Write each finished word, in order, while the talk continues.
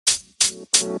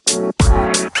Welcome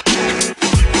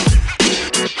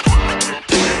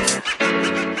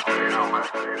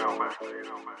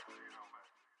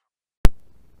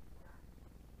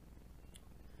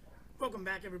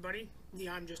back, everybody. The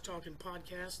I'm Just Talking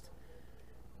podcast,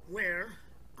 where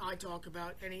I talk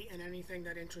about any and anything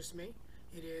that interests me.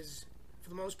 It is, for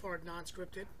the most part,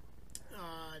 non-scripted,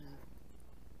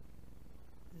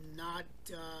 not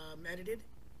edited,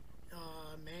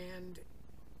 and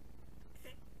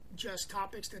just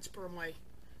topics that spur my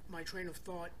train of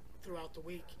thought throughout the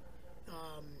week.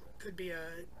 Could be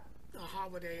a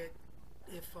holiday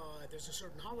if there's a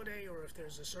certain holiday, or if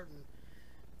there's a certain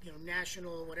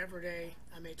national whatever day.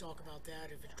 I may talk about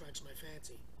that if it strikes my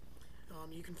fancy.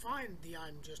 You can find the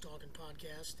I'm Just Talking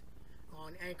podcast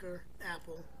on Anchor,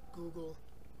 Apple, Google,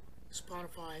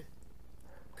 Spotify,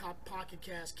 Pocket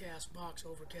Cast, Castbox,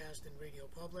 Overcast, and Radio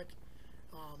Public.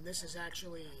 This is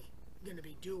actually going to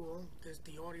be dual.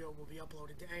 The audio will be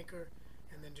uploaded to Anchor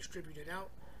and then distributed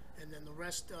out, and then the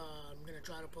rest I'm going to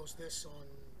try to post this on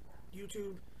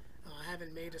YouTube. I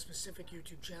haven't made a specific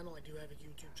YouTube channel. I do have a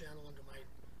YouTube channel under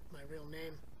my real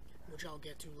name, which I'll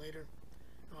get to later.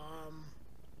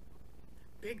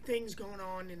 Big things going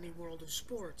on in the world of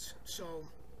sports. So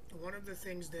one of the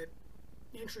things that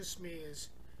interests me is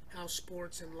how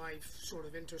sports and life sort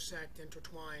of intersect,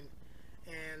 intertwine,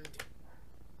 and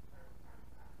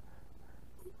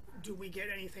do we get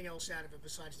anything else out of it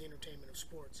besides the entertainment of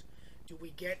sports? Do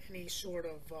we get any sort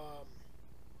of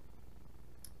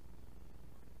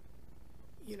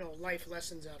life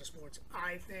lessons out of sports?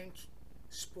 I think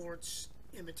sports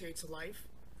imitates life,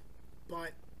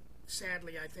 but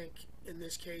sadly I think in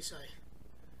this case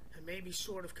I may be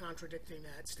sort of contradicting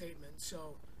that statement.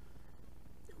 So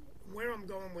where I'm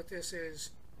going with this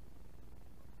is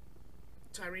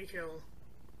Tyreek Hill,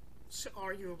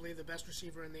 arguably the best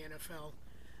receiver in the NFL,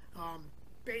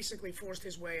 basically forced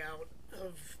his way out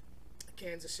of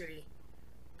Kansas City,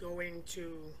 going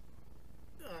to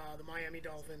the Miami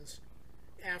Dolphins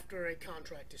after a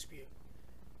contract dispute.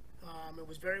 It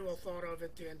was very well thought of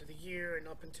at the end of the year, and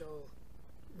up until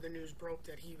the news broke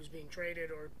that he was being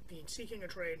traded or seeking a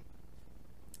trade,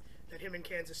 that him and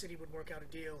Kansas City would work out a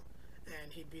deal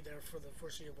and he'd be there for the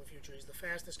foreseeable future. He's the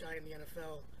fastest guy in the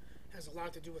NFL, has a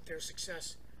lot to do with their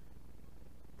success.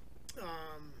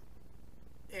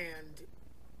 And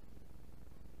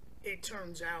it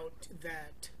turns out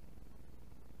that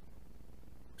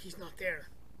he's not there.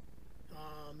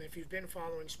 If you've been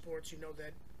following sports, you know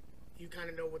that you kind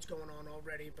of know what's going on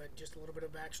already, but just a little bit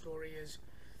of backstory is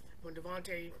when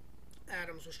Davante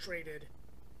Adams was traded,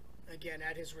 again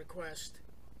at his request,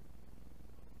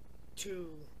 to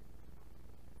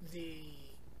the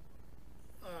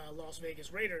Las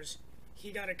Vegas Raiders,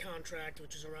 he got a contract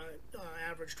which is around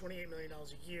average $28 million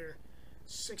a year,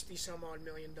 60 some odd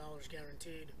million dollars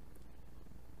guaranteed.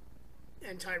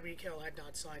 And Tyreek Hill had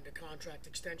not signed a contract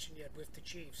extension yet with the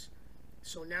Chiefs.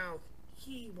 So now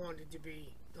he wanted to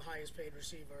be the highest paid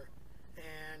receiver,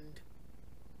 and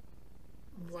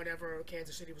whatever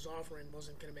Kansas City was offering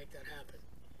wasn't going to make that happen.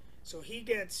 So he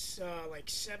gets like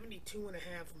 $72.5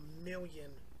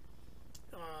 million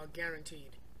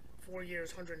guaranteed. 4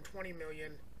 years, $120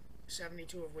 million,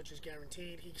 72 of which is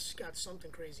guaranteed. He's got something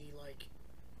crazy like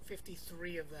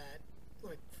 53 of that,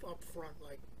 like up front,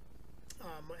 like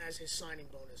as his signing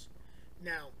bonus.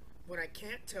 Now, what I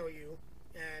can't tell you,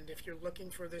 and if you're looking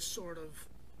for this sort of,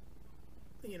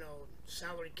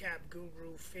 salary cap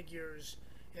guru figures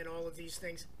and all of these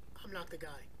things, I'm not the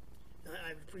guy.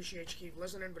 I appreciate you keep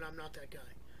listening, but I'm not that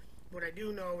guy. What I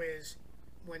do know is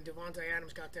when Davante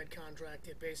Adams got that contract,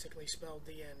 it basically spelled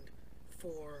the end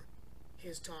for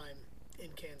his time in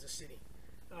Kansas City.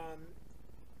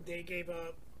 They gave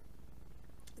up,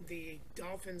 the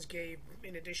Dolphins gave,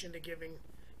 in addition to giving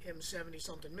him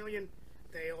 70-something million,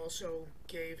 they also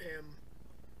gave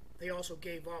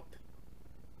up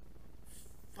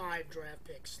 5 draft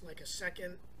picks, like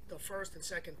the first and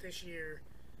second this year,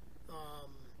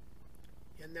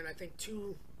 and then I think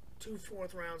two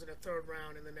fourth rounds and a third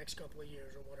round in the next couple of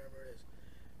years or whatever it is.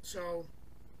 So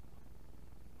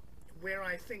where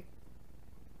I think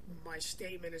my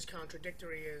statement is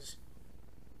contradictory is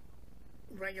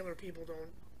regular people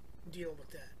don't deal with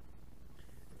that.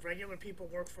 Regular people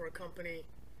work for a company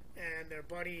and their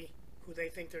buddy, who they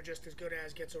think they're just as good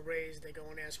as, gets a raise. They go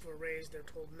and ask for a raise. They're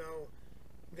told no.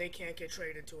 They can't get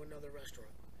traded to another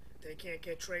restaurant. They can't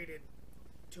get traded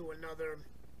to another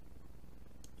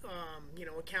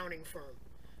accounting firm.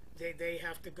 They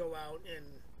have to go out and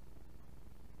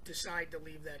decide to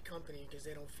leave that company because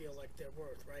they don't feel like they're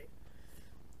worth, right?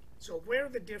 So where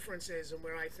the difference is, and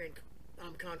where I think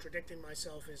I'm contradicting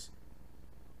myself, is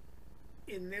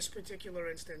in this particular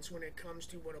instance, when it comes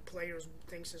to what a player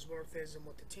thinks his worth is and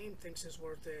what the team thinks his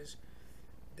worth is,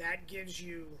 that gives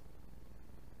you,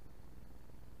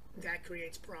 that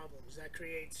creates problems. That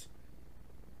creates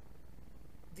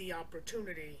the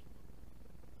opportunity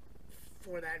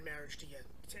for that marriage to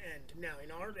end. Now,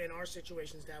 in our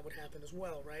situations, that would happen as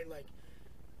well, right? Like,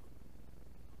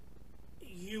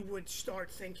 you would start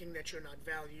thinking that you're not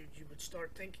valued. You would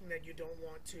start thinking that you don't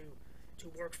want to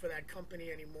work for that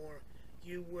company anymore.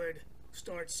 You would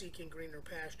start seeking greener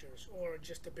pastures or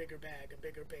just a bigger bag, a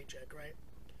bigger paycheck, right?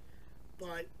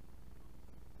 But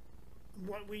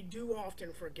what we do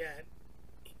often forget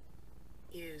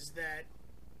is that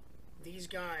these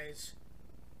guys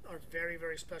are very,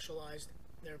 very specialized.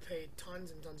 They're paid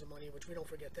tons and tons of money, which we don't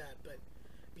forget that. But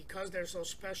because they're so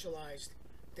specialized,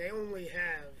 they only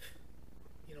have,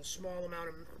 small amount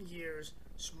of years,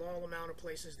 small amount of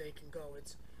places they can go.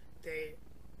 It's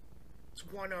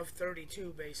one of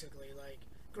 32 basically. Like,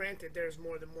 granted, there's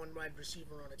more than one wide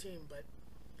receiver on a team, but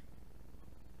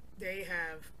they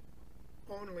have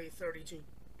only 32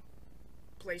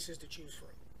 places to choose from.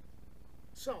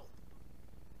 So,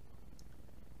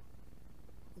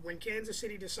 when Kansas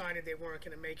City decided they weren't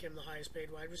going to make him the highest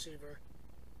paid wide receiver,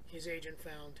 his agent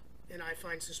found, and I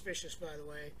find suspicious, by the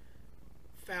way,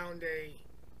 found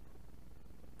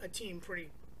a team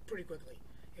pretty quickly.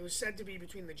 It was said to be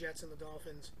between the Jets and the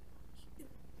Dolphins.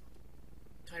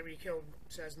 Tyreek Hill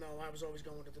says, no, I was always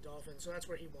going to the Dolphins, so that's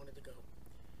where he wanted to go.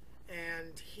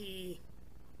 And he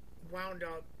wound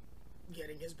up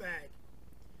getting his bag.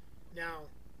 Now,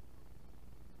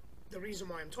 the reason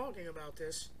why I'm talking about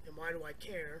this, and why do I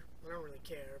care? I don't really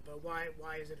care, but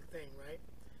why is it a thing, right?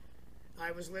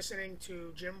 I was listening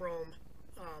to Jim Rome.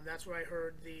 That's where I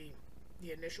heard the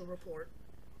initial report,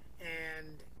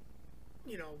 and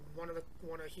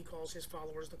he calls his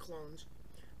followers the clones.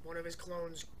 One of his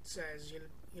clones says,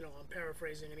 I'm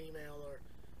paraphrasing an email or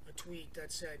a tweet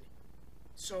that said,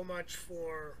 "So much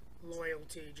for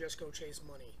loyalty, just go chase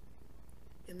money,"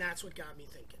 and that's what got me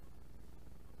thinking.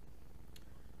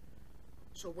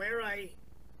 So where I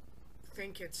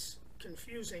think it's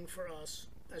confusing for us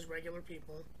as regular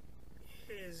people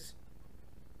is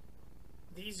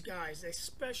these guys,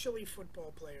 especially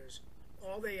football players,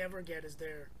 all they ever get is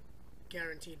their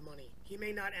guaranteed money. He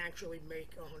may not actually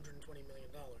make $120 million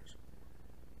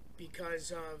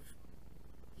because of,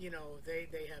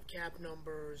 they have cap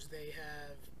numbers, they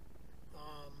have,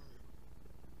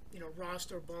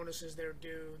 roster bonuses they're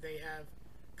due, they have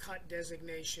cut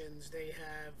designations, they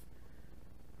have,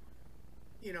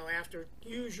 after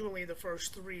usually the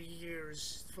first 3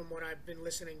 years, from what I've been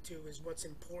listening to, is what's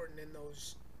important in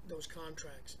those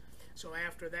contracts. So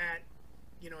after that,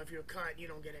 if you're cut, you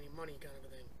don't get any money, kind of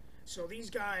a thing. So these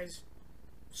guys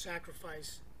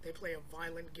sacrifice. They play a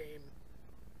violent game,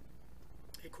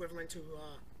 equivalent to,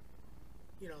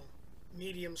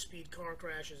 medium speed car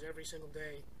crashes every single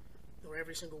day or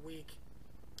every single week,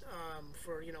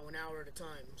 for, an hour at a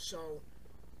time. So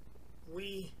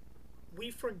we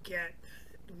forget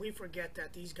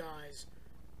that these guys,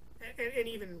 and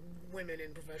even women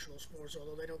in professional sports,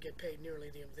 although they don't get paid nearly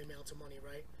the amounts of money,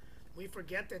 right? We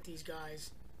forget that these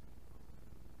guys,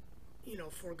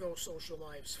 forego social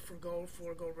lives, forego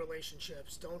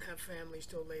relationships, don't have families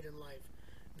till late in life.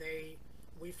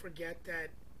 We forget that,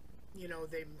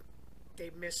 they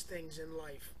miss things in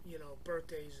life,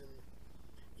 birthdays and,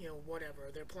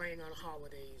 whatever. They're playing on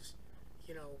holidays.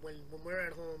 When we're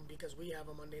at home, because we have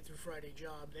a Monday through Friday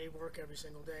job, they work every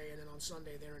single day, and then on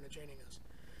Sunday they're entertaining us.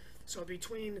 So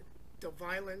between the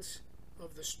violence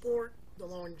of the sport, the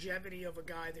longevity of a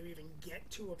guy to even get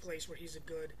to a place where he's a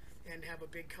good and have a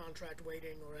big contract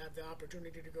waiting or have the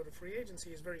opportunity to go to free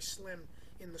agency is very slim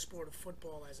in the sport of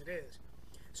football as it is.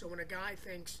 So when a guy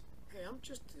thinks, hey, I'm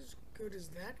just as good as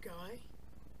that guy,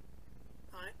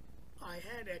 I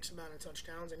had X amount of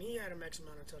touchdowns and he had X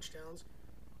amount of touchdowns,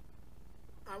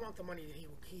 I want the money that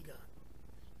he got.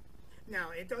 Now,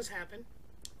 it does happen.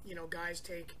 Guys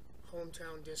take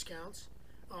hometown discounts,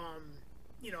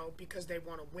 because they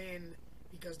want to win,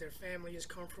 because their family is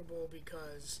comfortable,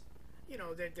 because,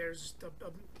 there's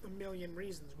a million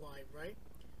reasons why, right?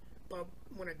 But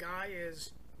when a guy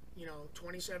is,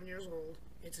 27 years old,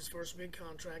 it's his first big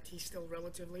contract, he's still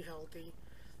relatively healthy,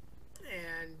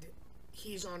 and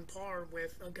he's on par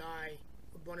with a guy,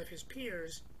 one of his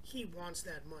peers, he wants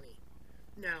that money.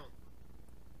 Now,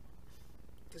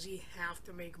 does he have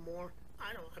to make more?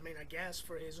 I guess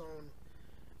for his own,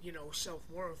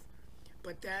 self-worth.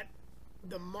 But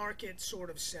the market sort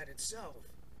of set itself.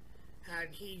 Had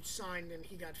he signed and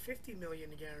he got $50 million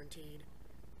guaranteed,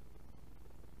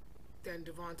 then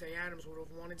Devontae Adams would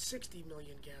have wanted $60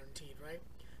 million guaranteed, right?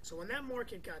 So when that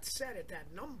market got set at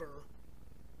that number,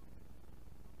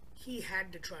 he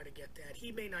had to try to get that.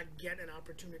 He may not get an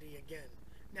opportunity again.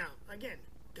 Now, again,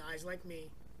 guys like me,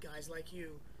 guys like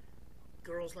you,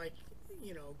 girls like,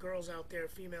 girls out there,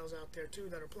 females out there too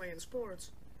that are playing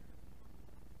sports,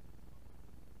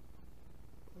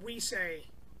 we say,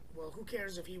 well, who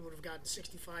cares if he would have gotten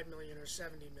 65 million or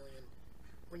 70 million?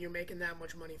 When you're making that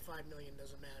much money, 5 million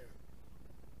doesn't matter.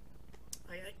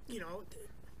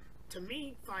 To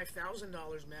me,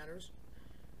 $5,000 matters.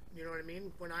 You know what I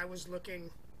mean? When I was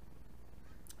looking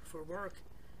for work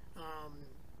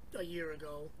a year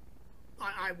ago,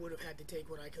 I would have had to take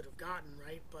what I could have gotten,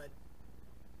 right? But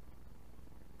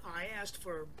I asked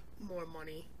for more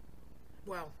money.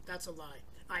 Well, that's a lie.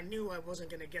 I knew I wasn't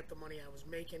going to get the money I was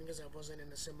making because I wasn't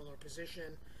in a similar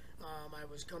position. I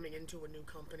was coming into a new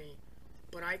company.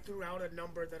 But I threw out a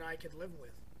number that I could live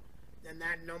with. And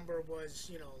that number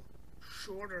was,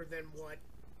 shorter than what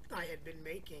I had been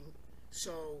making.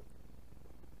 So,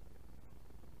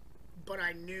 but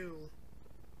I knew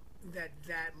that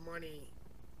money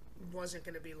wasn't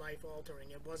going to be life altering.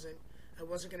 I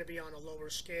wasn't going to be on a lower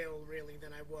scale really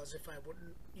than I was if I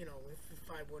wouldn't, if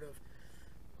I would have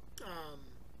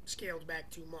scaled back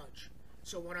too much.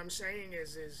 So what I'm saying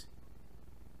is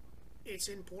it's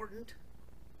important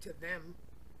to them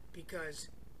because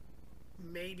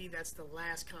maybe that's the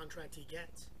last contract he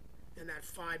gets, and that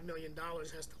 $5 million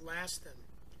has to last them.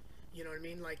 You know what I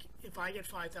mean? Like, if I get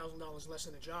 $5,000 less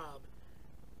in a job,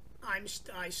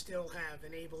 I still have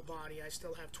an able body. I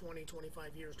still have 20,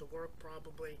 25 years to work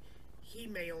probably. He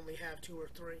may only have 2 or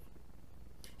 3.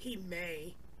 He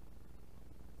may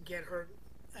get hurt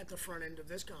at the front end of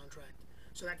this contract.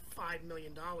 So that $5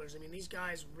 million, I mean, these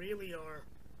guys really are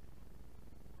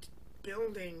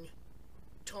building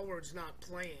towards not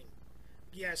playing.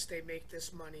 Yes, they make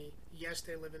this money. Yes,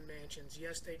 they live in mansions.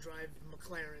 Yes, they drive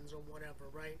McLarens or whatever,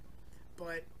 right?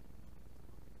 But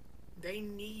they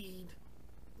need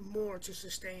more to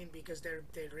sustain because they're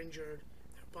injured,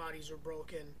 their bodies are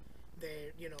broken.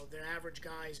 Their average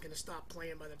guy is going to stop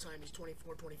playing by the time he's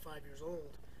 24, 25 years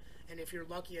old. And if you're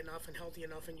lucky enough and healthy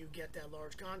enough and you get that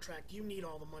large contract, you need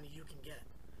all the money you can get.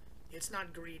 It's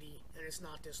not greedy and it's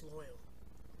not disloyal.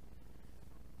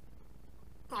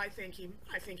 I think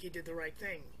he did the right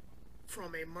thing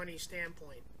from a money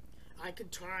standpoint. I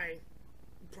could try,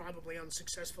 probably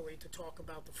unsuccessfully, to talk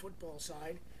about the football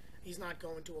side. He's not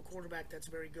going to a quarterback that's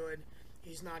very good.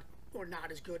 He's not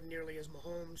as good nearly as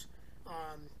Mahomes.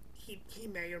 He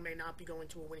may or may not be going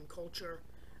to a winning culture.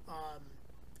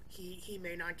 He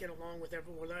may not get along with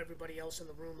everybody else in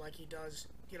the room like he does,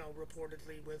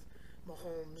 reportedly with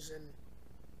Mahomes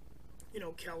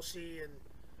and, Kelsey and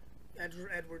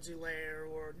Edwards-Helaire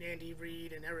or Andy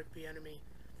Reid and Eric Bieniemy.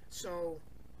 So,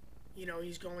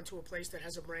 he's going to a place that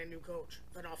has a brand new coach,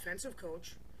 an offensive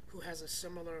coach who has a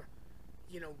similar,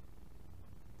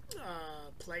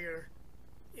 player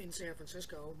in San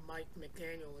Francisco. Mike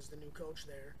McDaniel is the new coach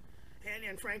there.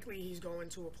 And frankly, he's going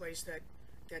to a place that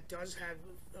does have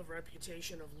a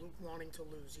reputation of wanting to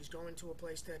lose. He's going to a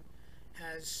place that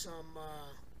has some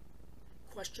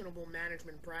questionable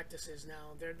management practices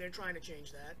now. They're trying to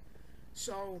change that.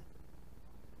 So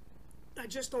I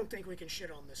just don't think we can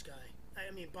shit on this guy. I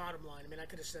mean, bottom line, I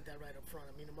could have said that right up front.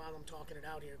 While I'm talking it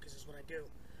out here, because it's what I do.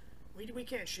 We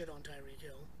can't shit on Tyreek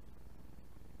Hill.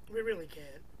 We really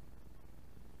can't.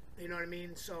 You know what I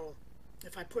mean? So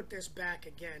if I put this back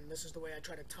again, this is the way I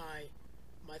try to tie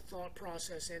my thought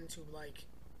process into, like,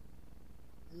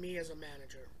 me as a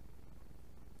manager.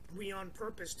 We on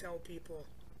purpose tell people,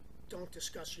 don't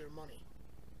discuss your money.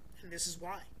 And this is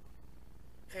why.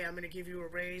 Hey, I'm going to give you a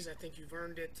raise. I think you've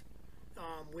earned it.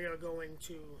 We are going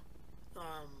to,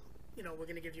 we're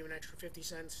going to give you an extra 50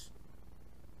 cents,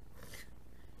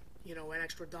 an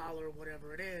extra dollar,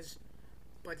 whatever it is.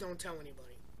 But don't tell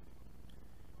anybody.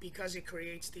 Because it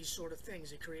creates these sort of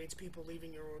things. It creates people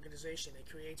leaving your organization. It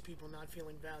creates people not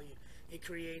feeling valued. It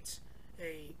creates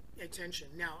a tension.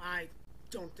 Now, I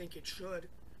don't think it should.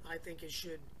 I think it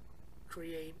should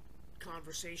create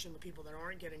conversation with people that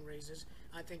aren't getting raises.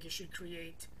 I think it should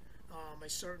create a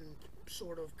certain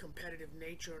sort of competitive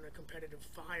nature and a competitive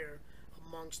fire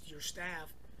amongst your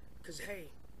staff. Because, hey,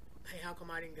 how come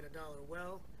I didn't get $1?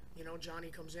 Well, Johnny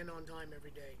comes in on time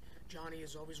every day. Johnny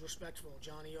is always respectful.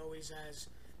 Johnny always has,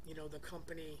 the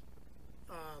company,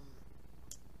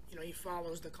 he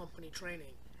follows the company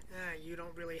training. You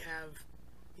don't really have,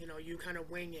 you kind of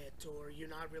wing it, or you're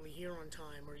not really here on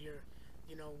time, or you're,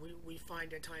 we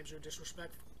find at times you're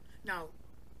disrespectful. Now,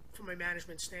 from a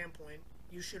management standpoint,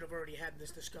 you should have already had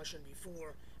this discussion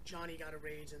before Johnny got a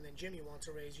raise and then Jimmy wants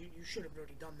a raise. You should have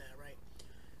already done that, right?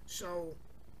 So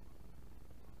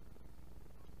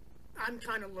I'm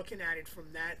kind of looking at it from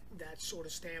that sort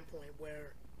of standpoint,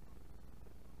 where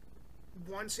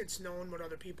once it's known what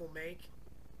other people make,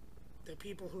 the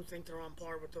people who think they're on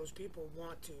par with those people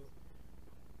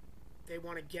they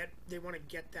want to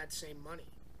get that same money.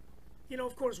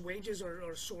 Of course, wages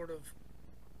are sort of,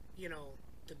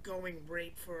 the going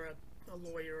rate for a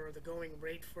lawyer, or the going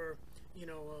rate for,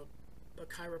 a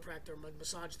chiropractor, a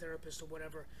massage therapist, or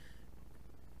whatever.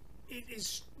 It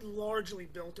is largely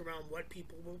built around what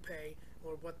people will pay,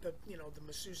 or what the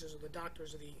masseuses or the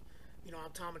doctors or the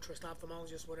optometrist,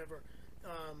 ophthalmologist, whatever,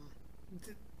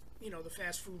 the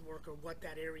fast food worker, what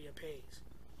that area pays.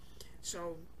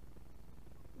 So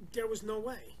there was no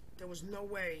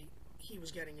way he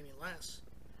was getting any less,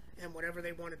 and whatever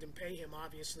they wanted to pay him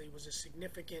obviously was a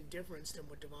significant difference than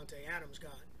what Davante Adams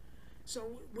got.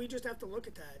 So we just have to look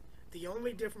at that. The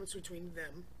only difference between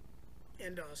them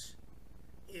and us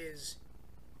is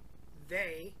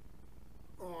they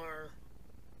are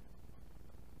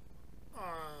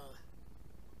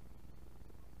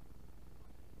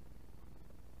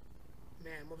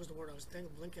man, what was the word I was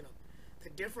linking up? The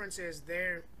difference is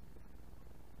their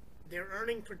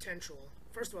earning potential.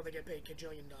 First of all, they get paid $1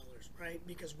 dollars, right?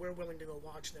 Because we're willing to go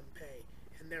watch them pay,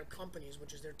 and their companies,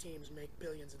 which is their teams, make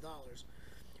billions of dollars.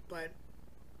 But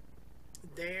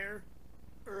their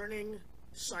earning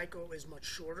cycle is much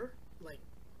shorter. Like,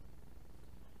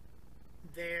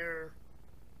 their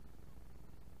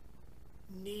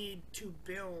need to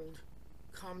build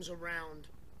comes around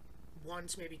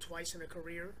once, maybe twice in a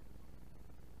career.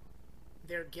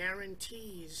 Their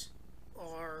guarantees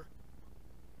are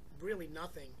really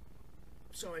nothing.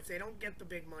 So if they don't get the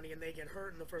big money and they get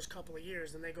hurt in the first couple of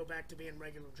years, then they go back to being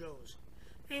regular Joes.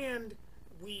 And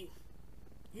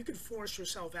you could force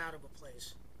yourself out of a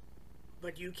place,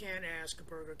 but you can't ask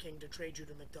Burger King to trade you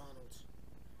to McDonald's.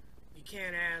 You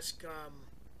can't ask,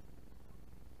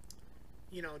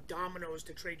 Domino's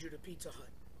to trade you to Pizza Hut.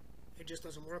 It just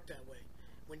doesn't work that way.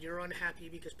 When you're unhappy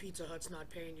because Pizza Hut's not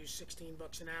paying you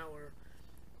 $16 an hour,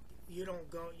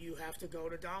 you have to go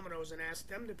to Domino's and ask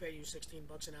them to pay you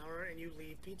 $16 an hour, and you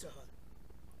leave Pizza Hut.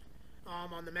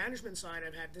 On the management side,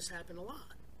 I've had this happen a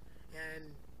lot.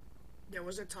 And there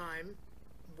was a time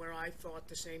where I thought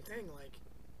the same thing, like,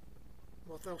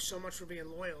 well, thanks so much for being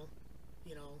loyal,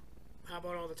 how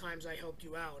about all the times I helped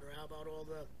you out, or how about all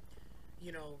the,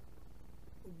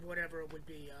 whatever it would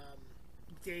be,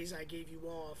 days I gave you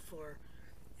off,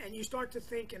 and you start to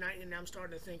think, and I'm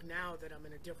starting to think now that I'm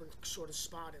in a different sort of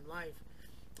spot in life,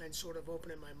 and sort of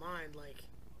opening my mind, like,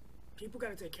 people got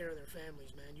to take care of their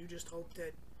families, man. You just hope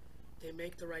that they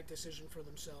make the right decision for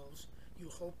themselves. You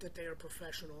hope that they are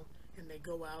professional, and they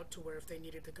go out to where if they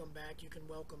needed to come back, you can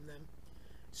welcome them.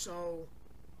 So,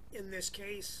 in this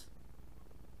case,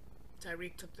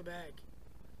 Tyreek took the bag.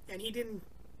 And he didn't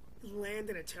land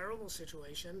in a terrible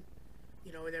situation.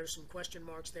 There's some question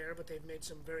marks there, but they've made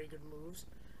some very good moves.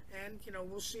 And,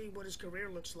 we'll see what his career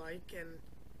looks like. And,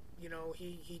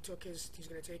 he's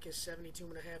going to take his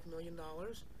 $72.5 million.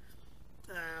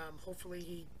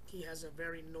 Hopefully he has a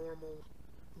very normal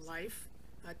life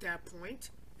at that point.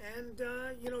 And,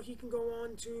 he can go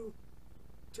on to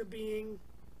being,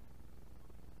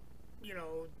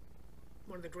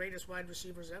 one of the greatest wide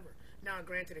receivers ever. Now,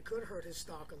 granted, it could hurt his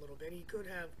stock a little bit. He could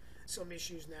have some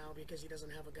issues now because he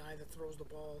doesn't have a guy that throws the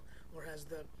ball or has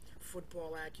the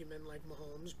football acumen like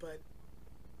Mahomes. But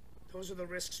those are the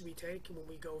risks we take when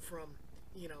we go from,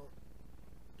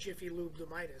 Jiffy Lube to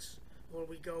Midas, or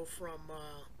we go from,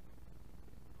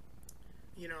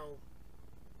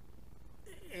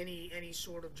 any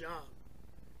sort of job.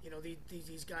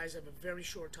 These guys have a very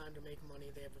short time to make money.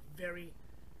 They have a very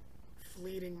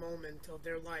fleeting moment of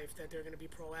their life that they're going to be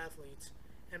pro athletes,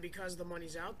 and because the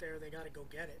money's out there, they got to go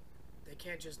get it. They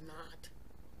can't just not.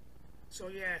 So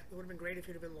yeah, it would have been great if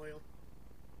he'd have been loyal,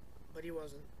 but he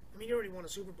wasn't. I mean, he already won a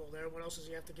Super Bowl there. What else does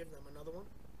he have to give them? Another one?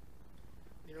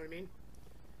 You know what I mean?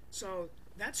 So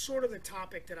that's sort of the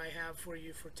topic that I have for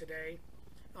you for today.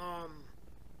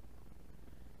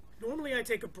 Normally I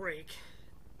take a break,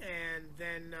 and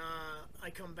then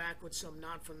I come back with some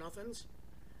Not Fa Nothins.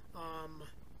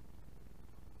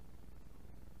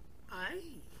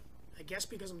 I guess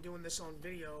because I'm doing this on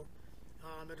video,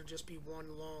 it'll just be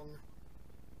one long.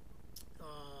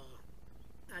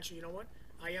 Actually, you know what?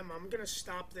 I'm gonna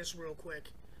stop this real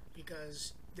quick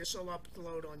because this will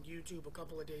upload on YouTube a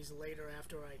couple of days later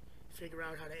after I figure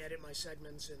out how to edit my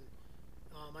segments, and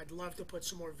I'd love to put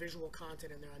some more visual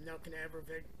content in there. I'm not gonna ever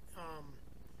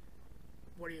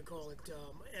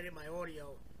edit my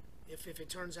audio. If it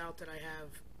turns out that I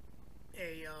have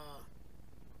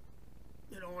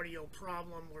an audio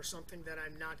problem or something that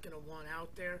I'm not going to want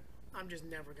out there, I'm just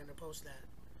never going to post that.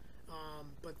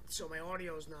 But so my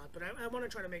audio is not. But I want to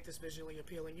try to make this visually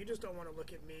appealing. You just don't want to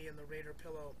look at me and the Raider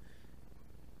pillow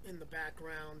in the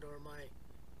background, or my,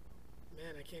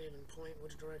 man, I can't even point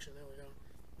which direction. There we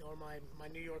go. Or my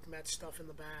New York Mets stuff in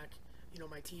the back. You know,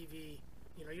 my TV.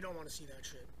 You know, you don't want to see that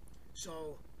shit.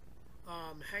 So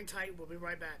hang tight. We'll be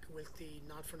right back with the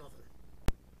Not For Nothing.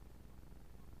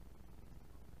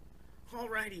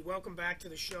 Alrighty, welcome back to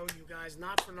the show, you guys.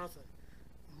 Not For Nothing.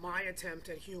 My attempt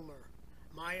at humor.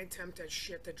 My attempt at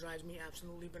shit that drives me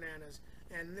absolutely bananas.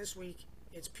 And this week,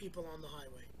 it's people on the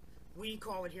highway. We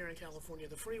call it here in California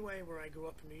the freeway. Where I grew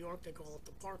up in New York, they call it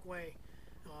the Parkway.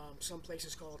 Some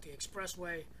places call it the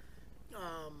Expressway.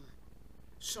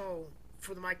 So,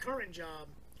 for my current job,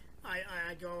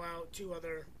 I go out to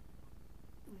other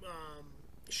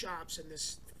shops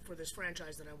for this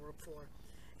franchise that I work for,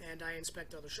 and I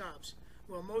inspect other shops.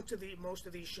 Well, most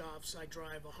of these shops I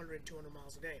drive 100, 200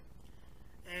 miles a day,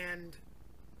 and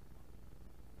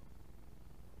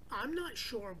I'm not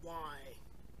sure why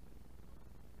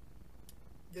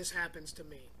this happens to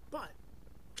me, but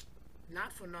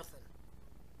not for nothing.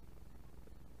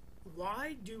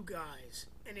 Why do guys,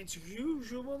 and it's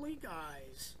usually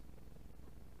guys,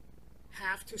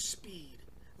 have to speed,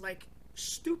 like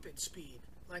stupid speed?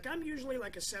 Like, I'm usually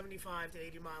like a 75 to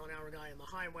 80 mile an hour guy on the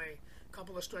highway. A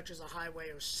couple of stretches of highway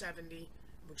are 70,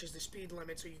 which is the speed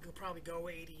limit, so you could probably go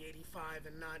 80, 85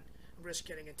 and not risk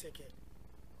getting a ticket.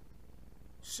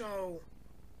 So,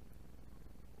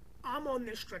 I'm on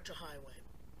this stretch of highway,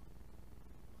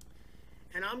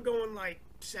 and I'm going like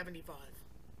 75.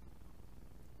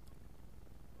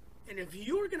 And if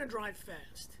you're going to drive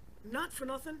fast, not for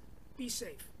nothing, be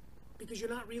safe. Because you're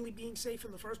not really being safe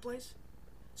in the first place.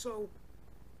 So,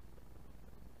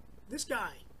 this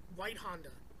guy, white Honda,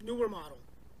 newer model,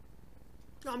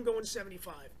 I'm going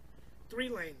 75. 3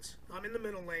 lanes. I'm in the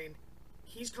middle lane.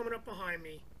 He's coming up behind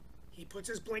me. He puts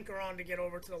his blinker on to get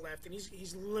over to the left, and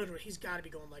he's got to be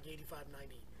going like 85,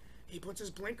 90. He puts his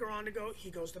blinker on to go, he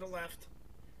goes to the left.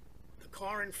 The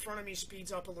car in front of me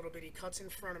speeds up a little bit. He cuts in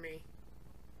front of me.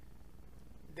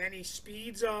 Then he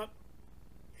speeds up,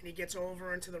 and he gets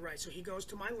over and to the right. So he goes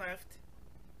to my left,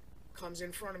 comes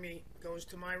in front of me, goes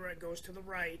to my right, goes to the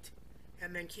right,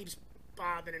 and then keeps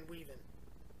bobbing and weaving.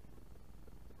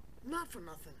 Not for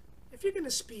nothing. If you're going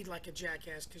to speed like a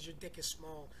jackass because your dick is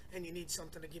small and you need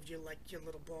something to give you, like, your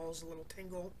little balls a little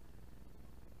tingle,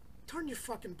 turn your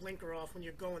fucking blinker off when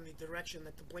you're going the direction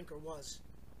that the blinker was.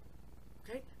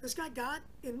 Okay? This guy got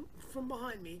in from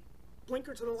behind me,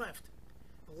 blinker to the left.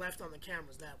 The left on the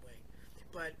camera's that way.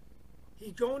 But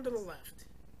he's going to the left.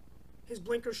 His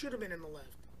blinker should have been in the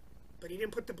left. But he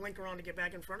didn't put the blinker on to get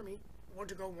back in front of me or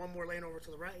to go one more lane over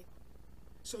to the right.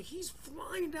 So he's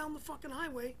flying down the fucking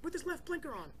highway with his left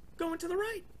blinker on, going to the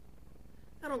right.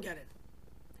 I don't get it.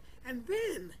 And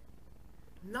then,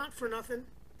 not for nothing,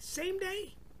 same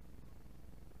day.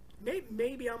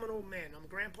 Maybe I'm an old man. I'm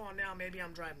grandpa now. Maybe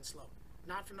I'm driving slow.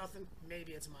 Not for nothing.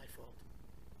 Maybe it's my fault.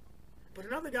 But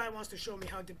another guy wants to show me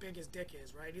how big his dick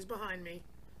is, right? He's behind me.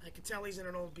 I can tell he's in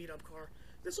an old beat-up car.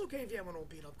 That's okay if you have an old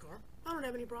beat-up car. I don't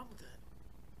have any problem with that.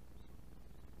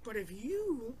 But if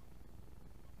you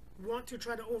want to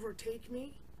try to overtake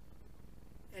me,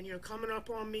 and you're coming up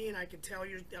on me, and I can tell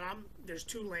there's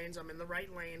 2 lanes. I'm in the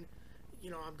right lane.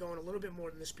 You know, I'm going a little bit more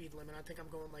than the speed limit. I think I'm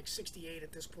going like 68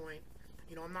 at this point.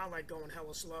 You know, I'm not like going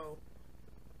hella slow.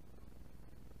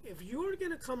 If you're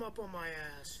going to come up on my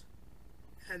ass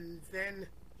and then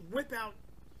whip out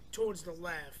towards the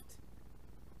left,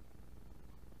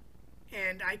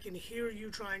 and I can hear you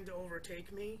trying to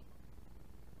overtake me,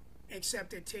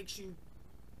 except it takes you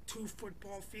 2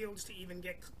 football fields to even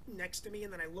get next to me,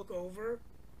 and then I look over,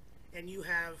 and you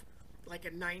have like a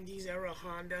 90s era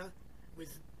Honda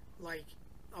with like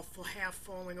a half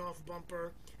falling off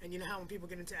bumper, and you know how when people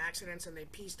get into accidents and they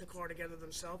piece the car together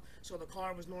themselves, so the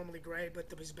car was normally gray,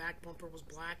 but his back bumper was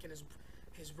black, and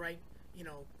his right, you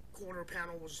know, quarter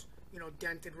panel was, you know,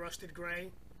 dented, rusted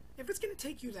gray. If it's gonna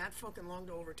take you that fucking long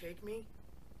to overtake me,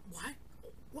 why?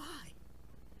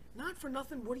 Not for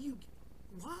nothing.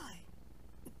 Why?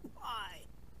 Why?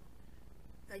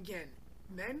 Again,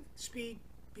 men speed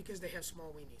because they have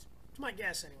small weenies. It's my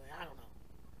guess anyway. I don't know.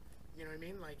 You know what I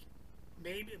mean? Like,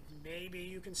 maybe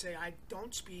you can say I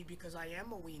don't speed because I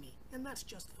am a weenie, and that's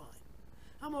just fine.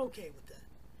 I'm okay with that.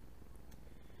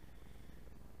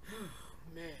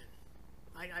 Man,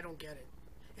 I don't get it.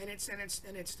 And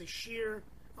it's the sheer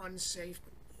unsafe,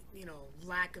 you know,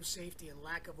 lack of safety and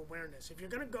lack of awareness. If you're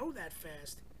gonna go that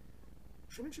fast,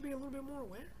 shouldn't you be a little bit more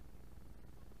aware?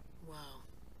 Wow.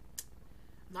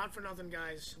 Not for nothing,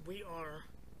 guys. We are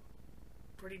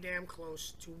pretty damn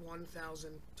close to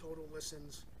 1,000 total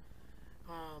listens.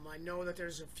 I know that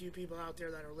there's a few people out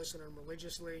there that are listening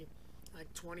religiously,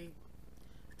 like 20.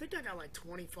 I think I got like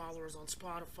 20 followers on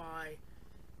Spotify.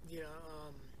 Yeah,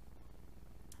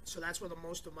 so that's where the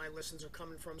most of my listens are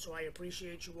coming from. So I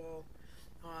appreciate you all.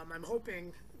 I'm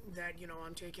hoping that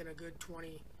I'm taking a good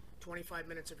 20, 25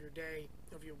 minutes of your day,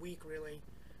 of your week, really,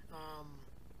 um,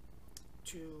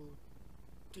 to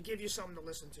give you something to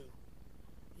listen to.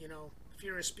 If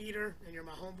you're a speeder and you're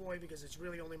my homeboy, because it's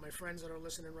really only my friends that are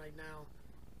listening right now,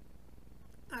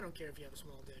 I don't care if you have a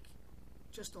small dick.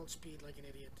 Just don't speed like an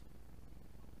idiot.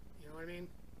 You know what I mean?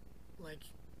 Like,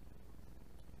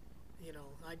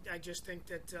 I just think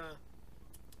that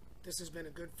this has been a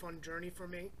good, fun journey for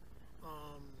me.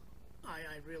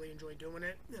 I really enjoy doing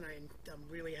it, and I'm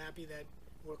really happy that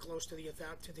we're close to the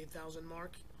 1,000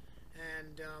 mark.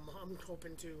 And I'm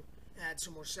hoping to add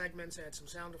some more segments, add some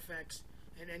sound effects,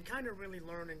 and kind of really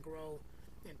learn and grow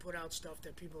and put out stuff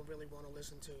that people really want to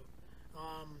listen to.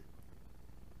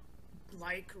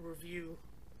 Like, review,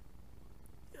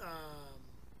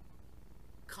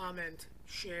 comment,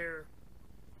 share,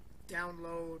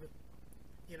 download,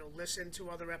 listen to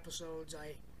other episodes.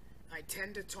 I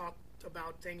tend to talk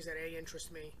about things that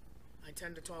interest me. I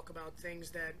tend to talk about things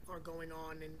that are going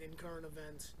on in current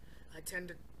events. I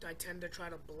tend to try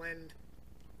to blend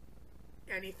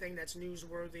anything that's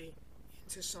newsworthy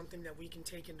into something that we can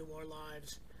take into our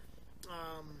lives.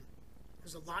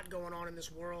 There's a lot going on in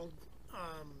this world.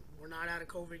 We're not out of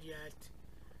COVID yet.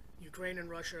 Ukraine and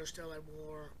Russia are still at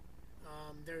war.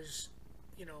 There's,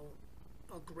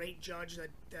 a great judge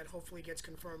that hopefully gets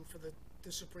confirmed for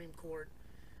the Supreme Court.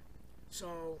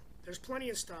 So there's plenty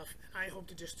of stuff. I hope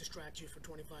to just distract you for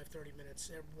 25, 30 minutes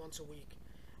once a week.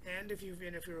 And if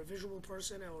you're a visual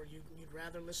person, or you'd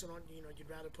rather listen on, you'd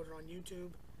rather put it on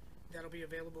YouTube, that'll be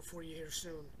available for you here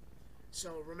soon.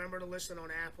 So remember to listen on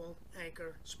Apple,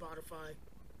 Anchor, Spotify,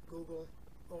 Google,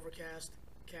 Overcast,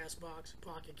 Castbox,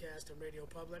 Pocket Cast, and Radio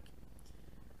Public.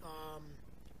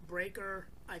 Breaker,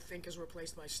 I think, is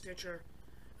replaced by Stitcher,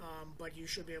 but you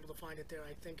should be able to find it there,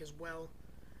 I think, as well.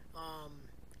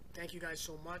 Thank you guys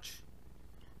so much.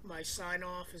 My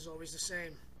sign-off is always the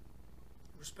same.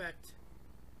 Respect,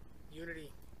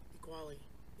 unity, equality.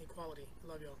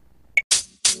 Love y'all.